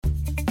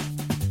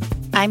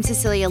I'm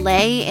Cecilia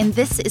Lay, and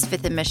this is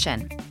Fifth and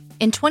Mission.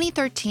 In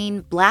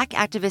 2013, Black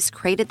activists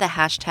created the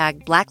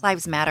hashtag Black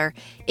Lives Matter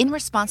in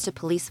response to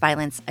police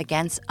violence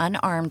against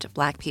unarmed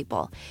Black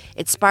people.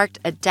 It sparked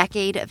a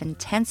decade of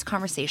intense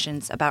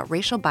conversations about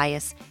racial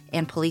bias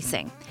and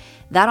policing.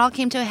 That all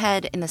came to a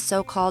head in the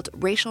so-called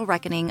racial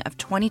reckoning of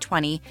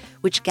 2020,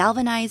 which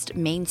galvanized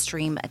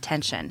mainstream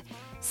attention.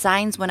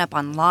 Signs went up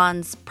on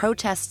lawns,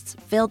 protests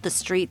filled the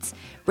streets,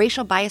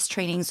 racial bias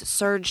trainings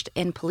surged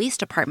in police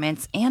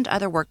departments and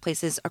other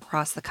workplaces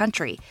across the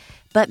country.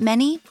 But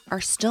many are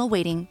still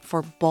waiting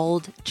for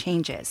bold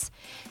changes.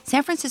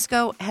 San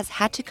Francisco has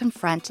had to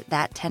confront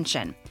that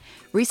tension.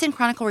 Recent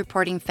Chronicle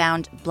reporting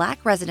found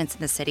Black residents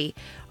in the city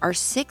are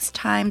 6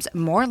 times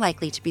more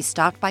likely to be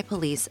stopped by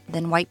police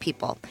than white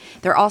people.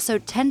 They're also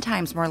 10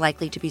 times more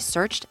likely to be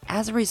searched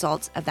as a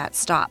result of that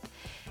stop.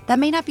 That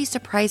may not be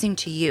surprising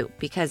to you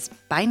because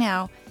by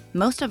now,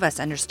 most of us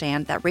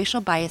understand that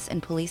racial bias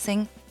in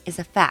policing is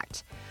a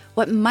fact.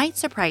 What might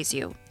surprise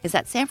you is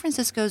that San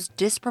Francisco's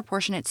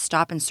disproportionate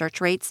stop and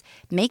search rates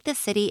make the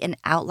city an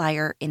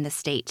outlier in the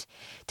state.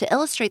 To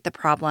illustrate the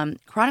problem,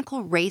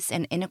 Chronicle race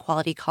and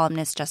inequality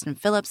columnist Justin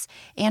Phillips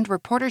and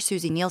reporter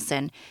Susie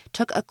Nielsen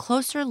took a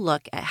closer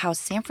look at how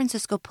San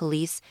Francisco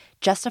police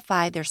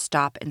justify their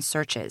stop and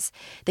searches.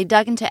 They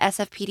dug into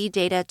SFPD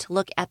data to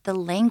look at the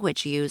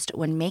language used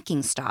when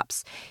making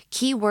stops.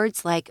 Key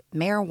words like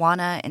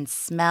marijuana and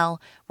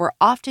smell were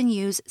often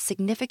used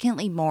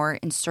significantly more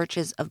in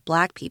searches of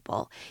Black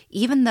people,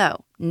 even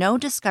though no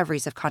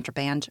discoveries of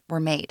contraband were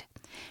made.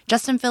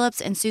 Justin Phillips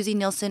and Susie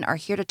Nielsen are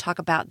here to talk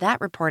about that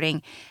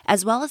reporting,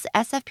 as well as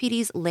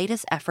SFPD's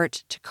latest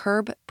effort to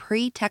curb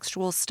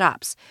pretextual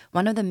stops,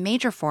 one of the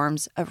major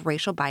forms of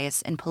racial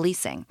bias in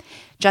policing.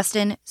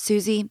 Justin,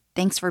 Susie,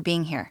 thanks for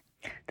being here.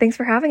 Thanks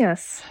for having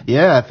us.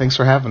 Yeah, thanks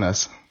for having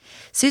us.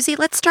 Susie,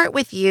 let's start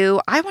with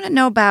you. I want to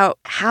know about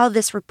how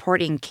this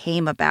reporting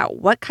came about.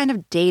 What kind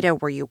of data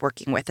were you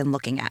working with and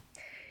looking at?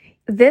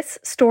 This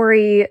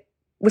story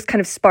was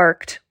kind of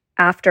sparked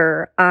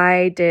after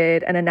I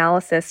did an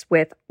analysis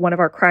with one of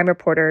our crime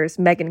reporters,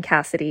 Megan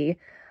Cassidy,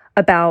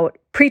 about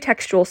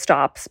pretextual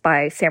stops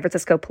by San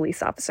Francisco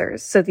police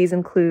officers. So these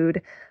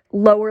include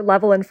lower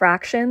level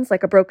infractions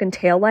like a broken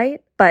taillight,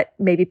 but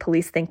maybe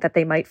police think that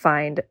they might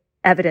find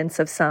evidence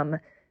of some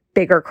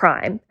bigger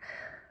crime.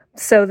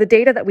 So the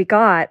data that we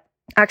got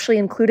actually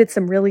included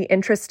some really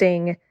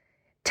interesting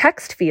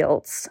text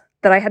fields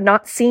that I had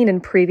not seen in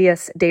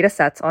previous data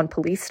sets on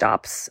police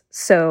stops.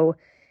 So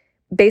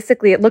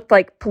basically, it looked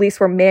like police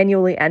were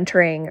manually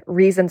entering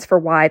reasons for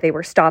why they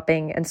were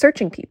stopping and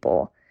searching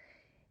people.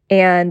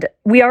 And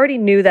we already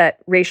knew that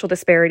racial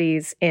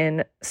disparities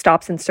in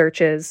stops and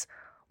searches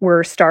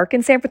were stark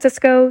in San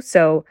Francisco.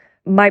 So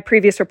my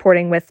previous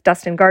reporting with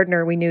Dustin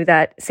Gardner, we knew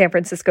that San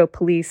Francisco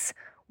police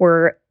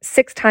were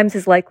 6 times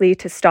as likely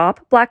to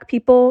stop Black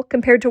people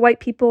compared to white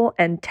people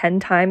and 10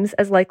 times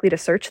as likely to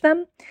search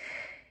them.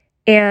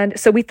 And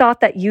so we thought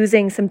that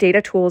using some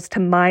data tools to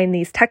mine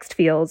these text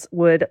fields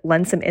would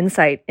lend some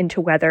insight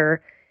into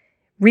whether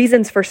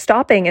reasons for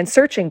stopping and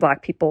searching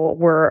Black people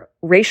were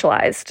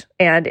racialized,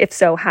 and if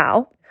so,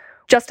 how.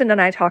 Justin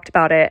and I talked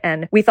about it,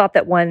 and we thought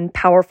that one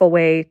powerful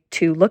way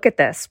to look at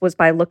this was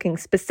by looking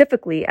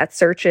specifically at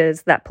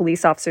searches that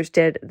police officers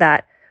did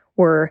that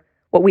were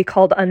what we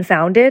called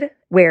unfounded,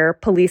 where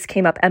police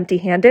came up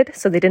empty-handed,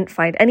 so they didn't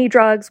find any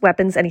drugs,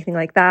 weapons, anything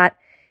like that,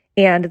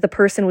 and the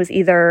person was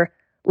either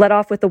let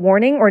off with a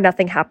warning or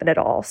nothing happened at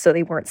all. So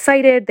they weren't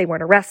cited, they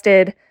weren't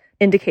arrested,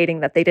 indicating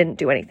that they didn't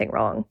do anything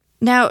wrong.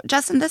 Now,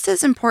 Justin, this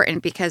is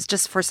important because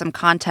just for some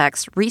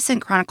context,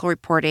 recent Chronicle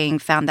reporting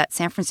found that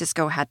San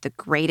Francisco had the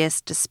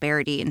greatest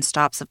disparity in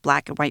stops of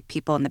Black and white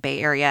people in the Bay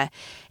Area.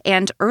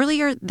 And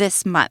earlier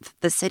this month,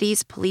 the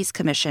city's police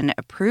commission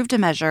approved a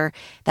measure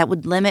that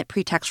would limit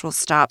pretextual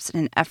stops in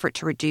an effort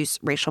to reduce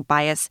racial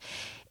bias.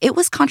 It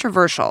was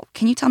controversial.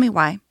 Can you tell me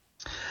why?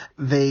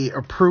 They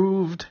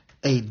approved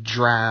a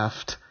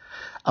draft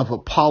of a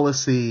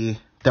policy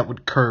that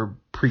would curb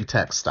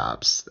pretext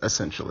stops,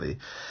 essentially.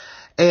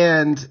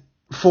 And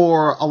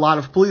for a lot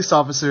of police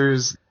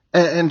officers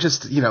and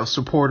just,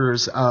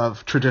 supporters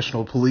of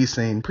traditional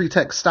policing,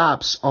 pretext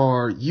stops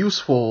are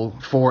useful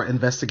for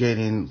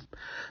investigating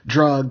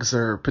drugs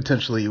or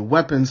potentially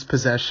weapons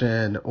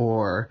possession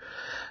or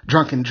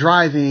drunken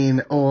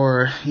driving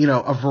or,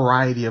 a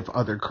variety of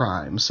other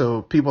crimes.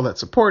 So people that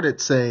support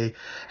it say,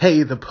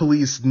 hey, the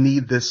police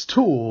need this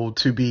tool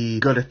to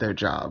be good at their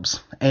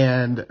jobs.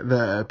 And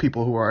the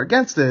people who are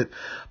against it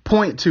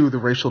point to the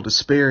racial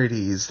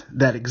disparities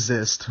that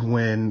exist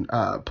when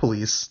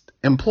police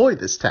employ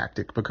this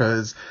tactic,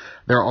 because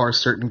there are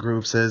certain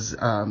groups, as,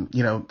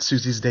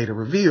 Susie's data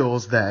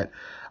reveals, that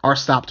are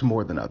stopped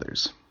more than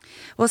others.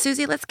 Well,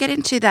 Susie, let's get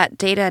into that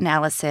data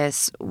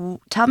analysis.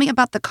 Tell me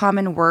about the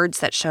common words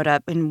that showed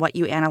up in what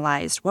you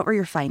analyzed. What were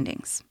your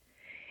findings?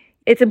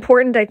 It's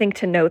important, I think,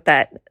 to note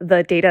that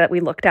the data that we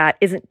looked at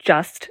isn't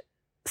just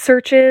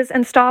searches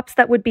and stops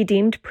that would be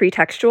deemed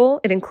pretextual.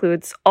 It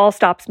includes all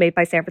stops made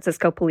by San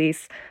Francisco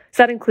police.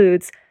 So that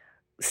includes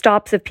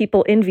stops of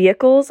people in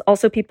vehicles,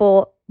 also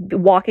people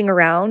walking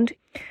around.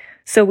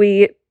 So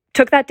we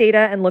took that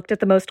data and looked at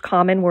the most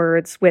common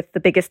words with the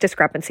biggest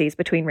discrepancies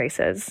between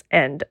races.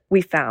 And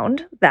we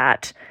found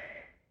that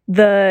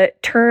the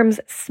terms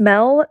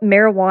smell,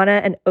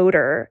 marijuana, and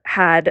odor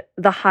had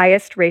the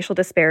highest racial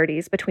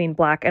disparities between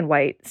Black and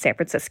white San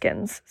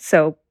Franciscans.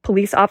 So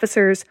police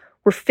officers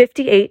were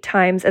 58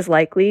 times as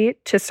likely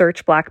to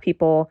search Black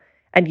people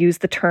and use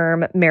the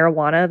term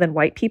marijuana than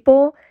white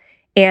people,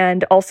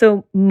 and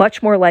also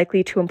much more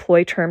likely to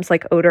employ terms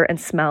like odor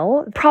and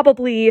smell,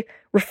 probably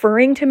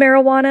referring to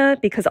marijuana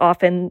because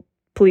often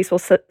police will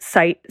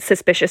cite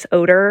suspicious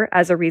odor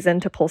as a reason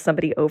to pull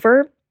somebody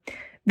over.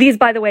 These,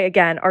 by the way,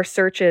 again, are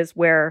searches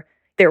where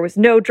there was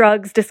no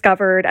drugs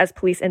discovered, as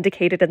police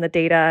indicated in the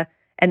data,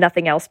 and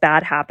nothing else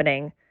bad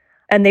happening.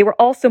 And they were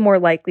also more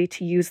likely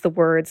to use the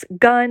words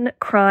gun,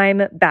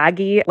 crime,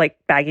 baggy, like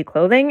baggy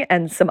clothing,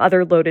 and some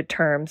other loaded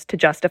terms to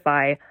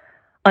justify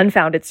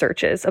unfounded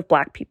searches of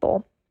Black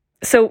people.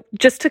 So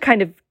just to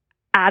kind of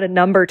add a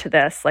number to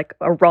this, like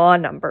a raw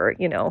number,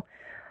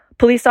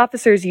 police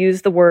officers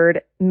used the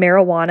word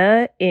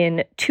marijuana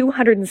in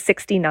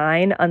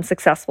 269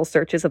 unsuccessful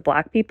searches of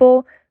Black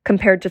people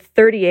compared to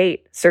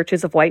 38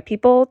 searches of white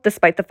people,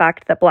 despite the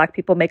fact that Black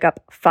people make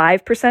up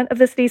 5% of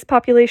the city's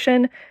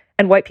population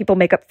and white people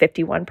make up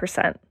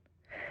 51%.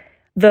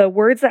 The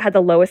words that had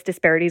the lowest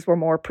disparities were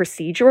more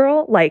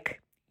procedural,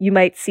 like you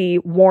might see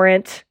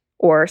warrant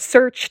or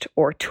searched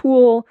or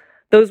tool.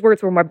 Those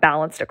words were more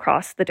balanced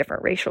across the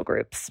different racial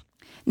groups.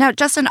 Now,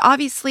 Justin,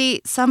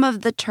 obviously, some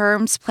of the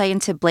terms play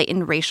into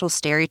blatant racial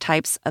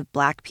stereotypes of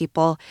Black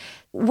people.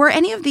 Were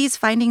any of these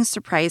findings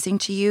surprising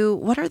to you?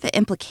 What are the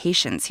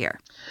implications here?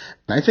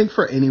 I think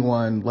for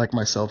anyone like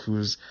myself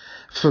who's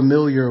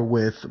familiar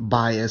with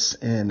bias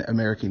in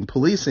American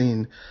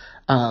policing,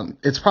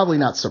 it's probably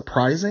not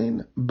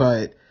surprising,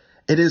 but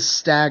it is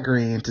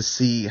staggering to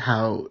see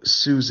how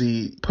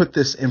Susie put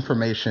this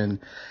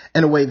information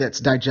in a way that's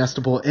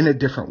digestible in a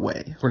different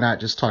way. We're not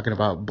just talking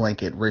about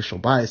blanket racial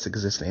bias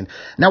existing.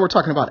 Now we're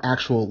talking about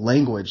actual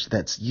language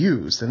that's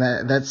used.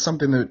 And that's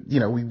something that,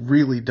 we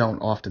really don't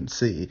often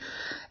see.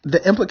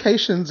 The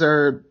implications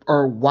are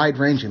wide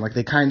ranging. Like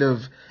they kind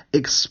of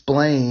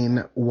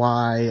explain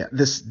why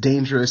this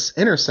dangerous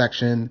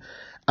intersection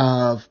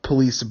of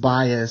police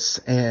bias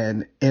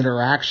and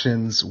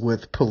interactions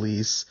with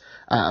police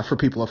for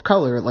people of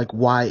color, like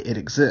why it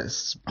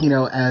exists.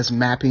 As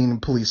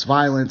Mapping Police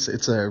Violence,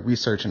 it's a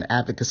research and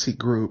advocacy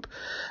group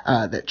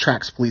that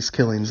tracks police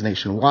killings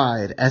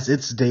nationwide. As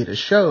its data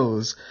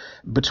shows,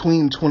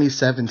 between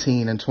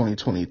 2017 and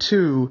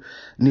 2022,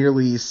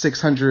 nearly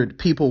 600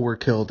 people were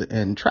killed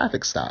in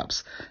traffic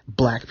stops.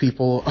 Black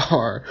people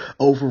are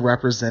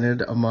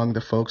overrepresented among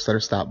the folks that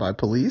are stopped by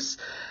police.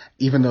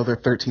 Even though they're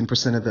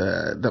 13% of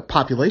the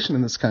population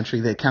in this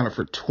country, they accounted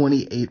for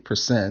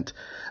 28%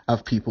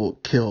 of people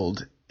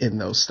killed in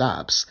those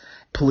stops.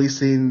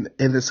 Policing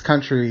in this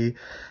country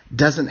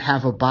doesn't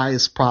have a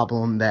bias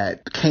problem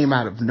that came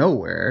out of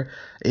nowhere.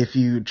 If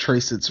you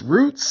trace its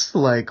roots,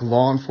 like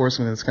law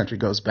enforcement in this country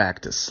goes back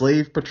to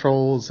slave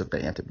patrols of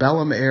the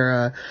antebellum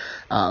era.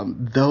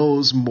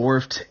 Those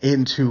morphed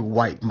into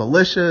white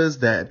militias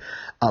that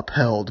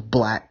upheld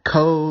Black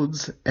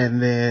codes,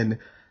 and then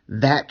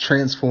that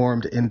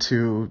transformed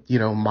into,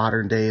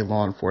 modern day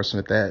law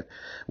enforcement that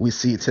we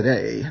see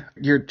today.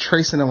 You're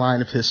tracing a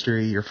line of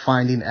history, you're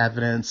finding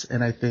evidence,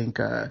 and I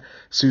think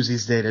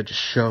Susie's data just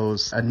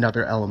shows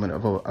another element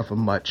of a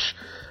much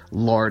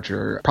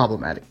larger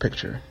problematic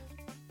picture.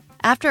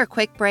 After a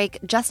quick break,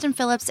 Justin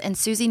Phillips and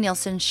Susie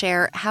Nielsen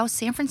share how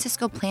San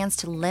Francisco plans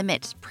to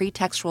limit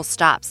pretextual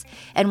stops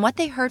and what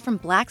they heard from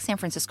Black San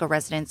Francisco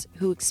residents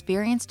who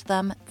experienced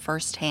them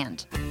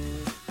firsthand.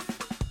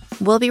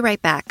 We'll be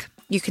right back.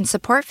 You can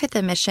support Fifth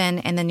and Mission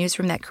and the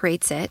newsroom that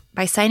creates it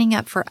by signing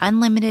up for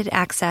unlimited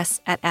access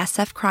at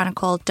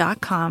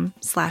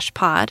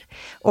sfchronicle.com/pod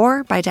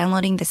or by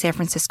downloading the San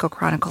Francisco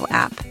Chronicle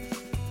app.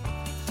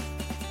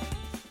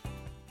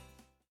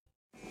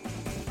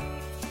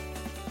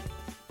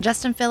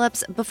 Justin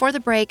Phillips, before the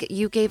break,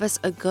 you gave us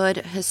a good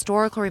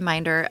historical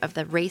reminder of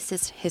the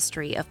racist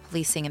history of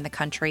policing in the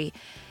country.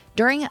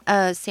 During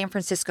a San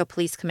Francisco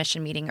Police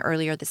Commission meeting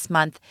earlier this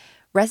month,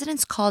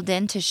 residents called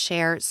in to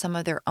share some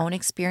of their own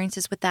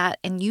experiences with that,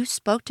 and you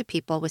spoke to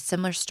people with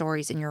similar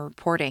stories in your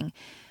reporting.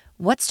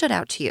 What stood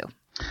out to you?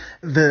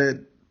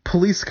 The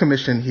police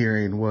commission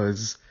hearing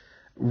was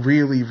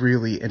really,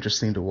 really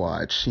interesting to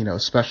watch,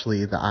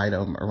 especially the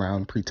item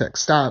around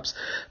pretext stops,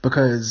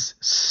 because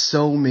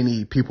so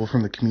many people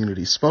from the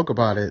community spoke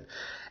about it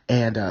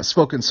and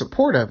spoke in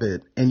support of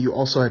it. And you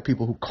also had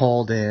people who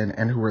called in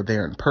and who were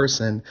there in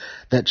person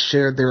that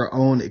shared their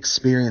own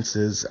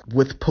experiences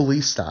with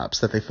police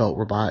stops that they felt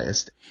were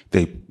biased.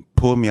 They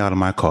pulled me out of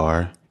my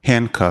car,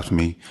 handcuffed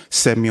me,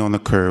 set me on the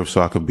curb so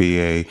I could be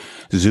a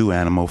zoo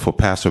animal for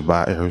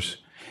passerbyers,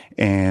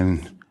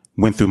 and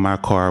went through my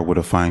car with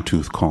a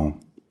fine-tooth comb.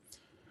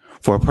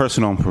 For a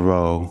person on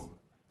parole,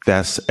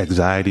 that's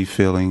anxiety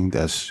feeling,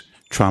 that's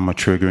trauma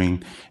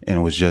triggering, and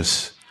it was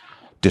just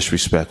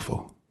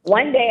disrespectful.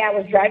 One day I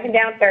was driving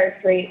down 3rd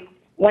Street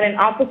when an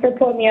officer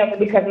pulled me over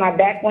because my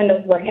back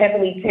windows were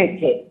heavily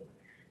tinted.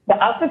 The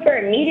officer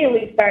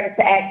immediately started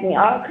to ask me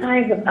all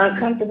kinds of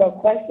uncomfortable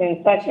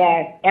questions, such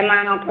as, am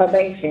I on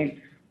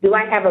probation? Do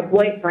I have a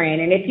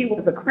boyfriend? And if he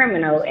was a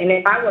criminal, and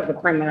if I was a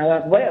criminal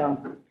as well.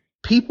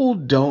 People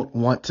don't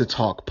want to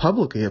talk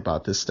publicly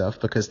about this stuff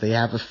because they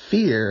have a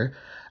fear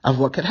of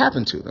what could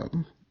happen to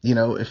them. You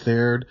know, if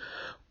they're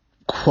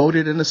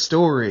quoted in a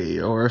story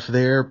or if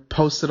they're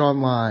posted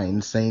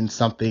online saying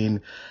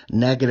something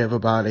negative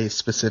about a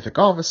specific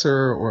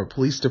officer or a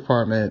police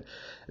department,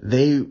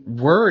 they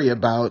worry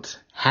about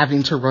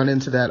having to run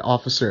into that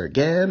officer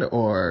again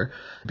or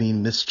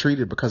being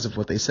mistreated because of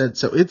what they said.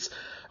 So it's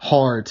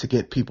hard to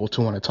get people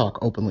to want to talk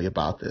openly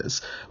about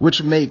this,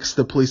 which makes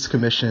the police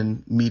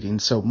commission meeting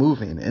so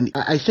moving. And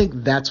I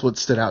think that's what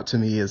stood out to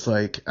me is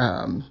like,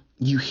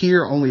 you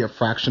hear only a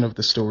fraction of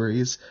the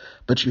stories,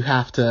 but you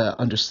have to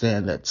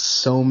understand that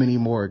so many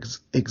more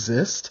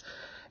exist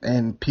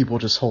and people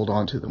just hold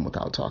on to them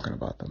without talking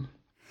about them.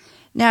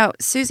 Now,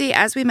 Susie,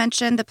 as we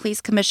mentioned, the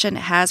Police Commission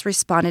has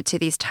responded to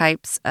these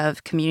types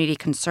of community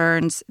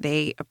concerns.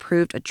 They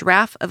approved a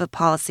draft of a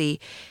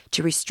policy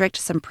to restrict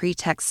some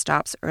pretext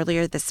stops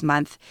earlier this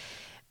month.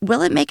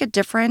 Will it make a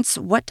difference?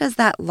 What does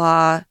that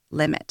law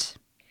limit?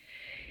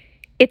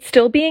 It's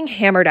still being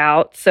hammered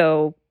out,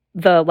 so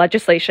the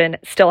legislation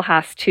still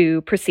has to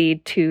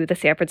proceed to the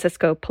San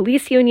Francisco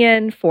Police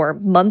Union for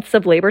months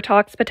of labor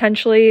talks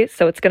potentially.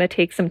 So it's going to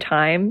take some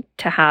time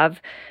to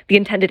have the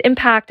intended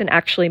impact and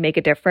actually make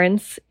a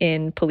difference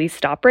in police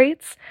stop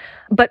rates.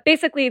 But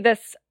basically,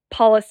 this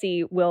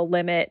policy will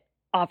limit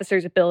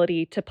officers'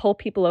 ability to pull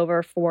people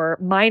over for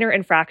minor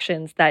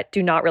infractions that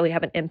do not really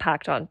have an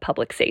impact on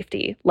public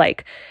safety,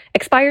 like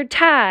expired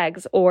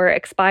tags or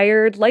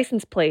expired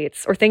license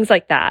plates or things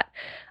like that.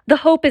 The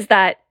hope is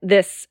that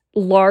this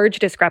large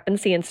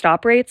discrepancy in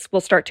stop rates will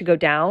start to go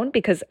down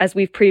because, as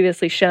we've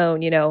previously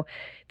shown,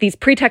 these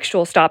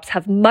pretextual stops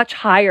have much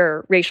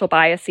higher racial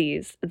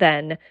biases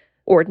than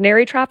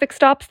ordinary traffic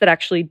stops that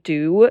actually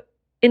do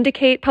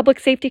indicate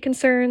public safety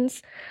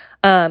concerns.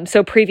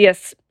 So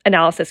previous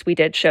analysis we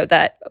did show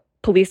that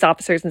police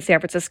officers in San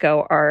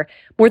Francisco are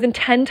more than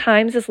 10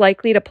 times as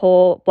likely to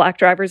pull Black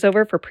drivers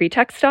over for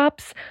pretext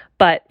stops,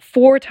 but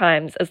 4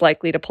 times as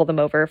likely to pull them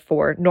over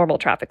for normal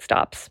traffic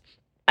stops.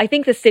 I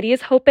think the city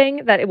is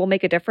hoping that it will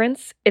make a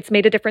difference. It's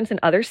made a difference in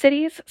other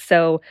cities.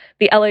 So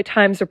the LA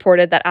Times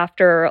reported that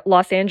after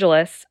Los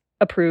Angeles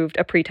approved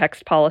a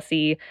pretext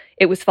policy,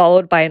 it was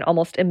followed by an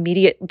almost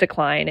immediate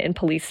decline in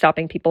police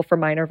stopping people for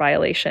minor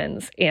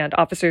violations, and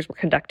officers were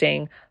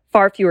conducting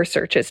far fewer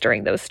searches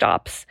during those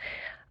stops.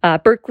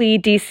 Berkeley,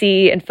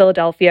 DC, and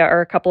Philadelphia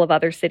are a couple of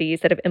other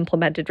cities that have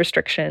implemented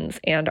restrictions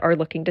and are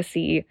looking to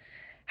see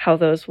how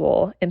those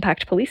will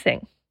impact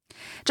policing.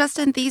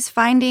 Justin, these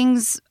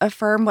findings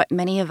affirm what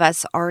many of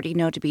us already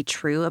know to be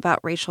true about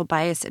racial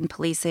bias in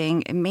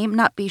policing. It may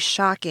not be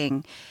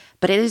shocking,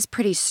 but it is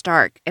pretty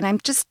stark. And I'm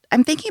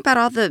thinking about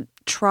all the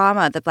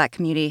trauma the Black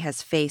community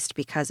has faced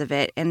because of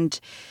it. And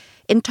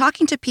in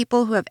talking to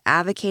people who have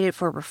advocated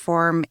for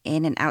reform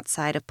in and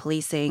outside of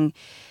policing,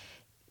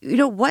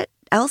 what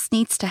else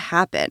needs to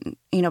happen?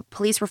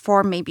 Police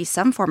reform may be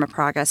some form of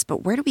progress,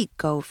 but where do we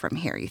go from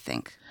here, you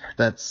think?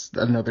 That's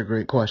another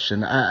great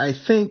question. I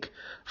think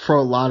for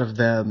a lot of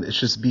them, it's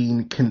just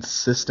being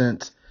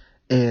consistent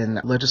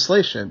in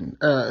legislation,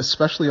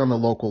 especially on the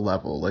local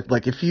level.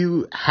 Like if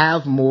you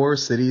have more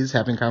cities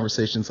having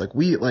conversations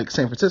like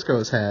San Francisco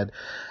has had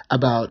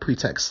about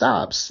pretext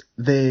stops,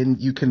 then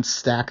you can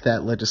stack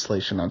that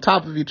legislation on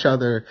top of each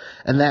other,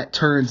 and that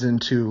turns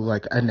into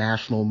like a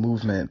national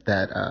movement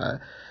that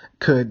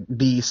could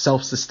be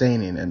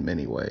self-sustaining in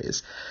many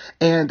ways.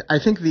 And I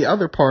think the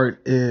other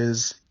part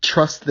is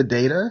trust the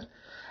data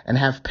and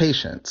have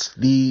patience.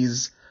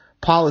 These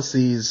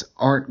policies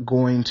aren't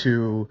going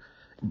to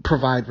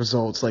provide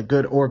results, like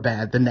good or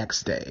bad, the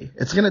next day.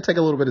 It's going to take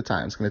a little bit of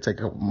time. It's going to take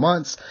a couple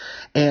months.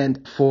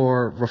 And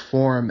for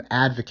reform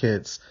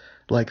advocates,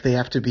 they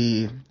have to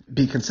be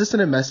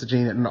consistent in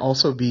messaging and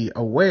also be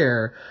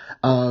aware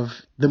of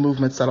the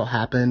movements that'll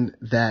happen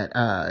that,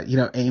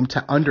 aim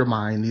to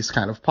undermine these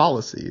kind of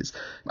policies.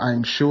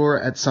 I'm sure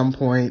at some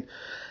point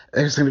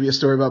there's going to be a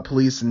story about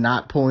police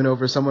not pulling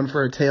over someone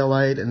for a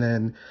taillight, and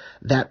then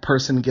that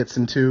person gets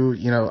into,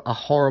 a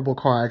horrible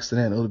car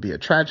accident. It'll be a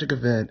tragic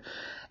event.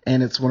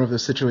 And it's one of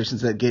those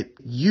situations that get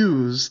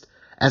used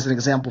as an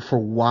example for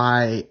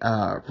why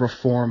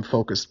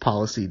reform-focused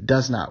policy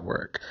does not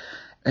work.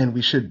 And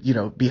we should,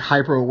 be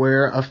hyper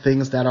aware of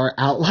things that are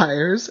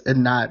outliers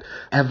and not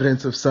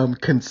evidence of some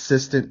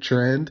consistent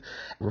trend.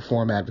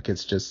 Reform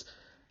advocates just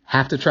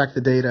have to track the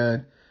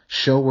data,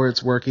 show where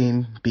it's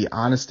working, be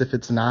honest if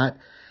it's not.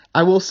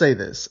 I will say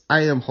this,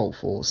 I am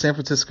hopeful. San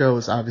Francisco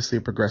is obviously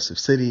a progressive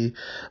city.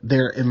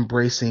 They're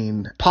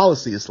embracing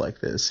policies like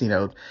this,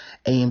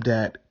 aimed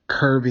at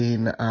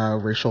curbing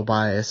racial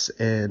bias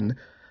in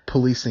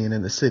policing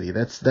in the city.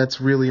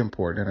 That's really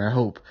important. And I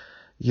hope,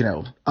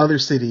 other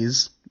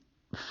cities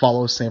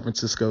follow San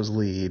Francisco's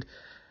lead.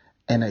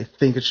 And I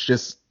think it's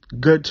just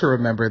good to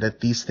remember that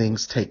these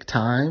things take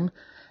time.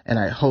 And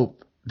I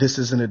hope this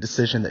isn't a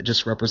decision that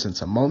just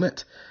represents a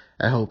moment.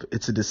 I hope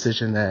it's a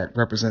decision that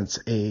represents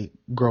a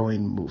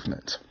growing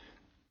movement.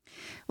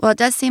 Well, it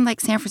does seem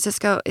like San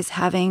Francisco is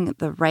having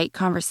the right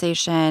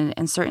conversation,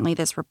 and certainly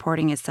this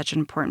reporting is such an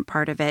important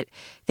part of it.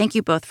 Thank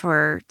you both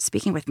for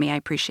speaking with me. I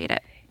appreciate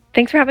it.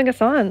 Thanks for having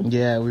us on.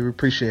 Yeah, we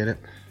appreciate it.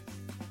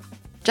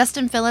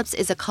 Justin Phillips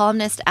is a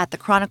columnist at The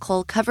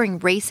Chronicle covering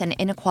race and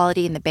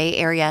inequality in the Bay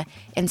Area,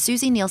 and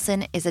Susie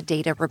Nielsen is a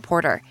data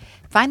reporter.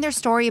 Find their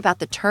story about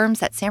the terms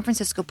that San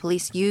Francisco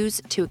police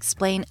use to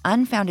explain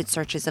unfounded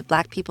searches of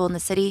Black people in the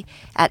city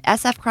at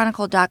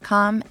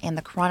sfchronicle.com and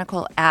the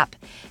Chronicle app.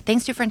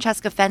 Thanks to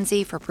Francesca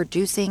Fenzi for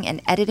producing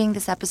and editing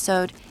this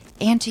episode,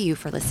 and to you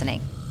for listening.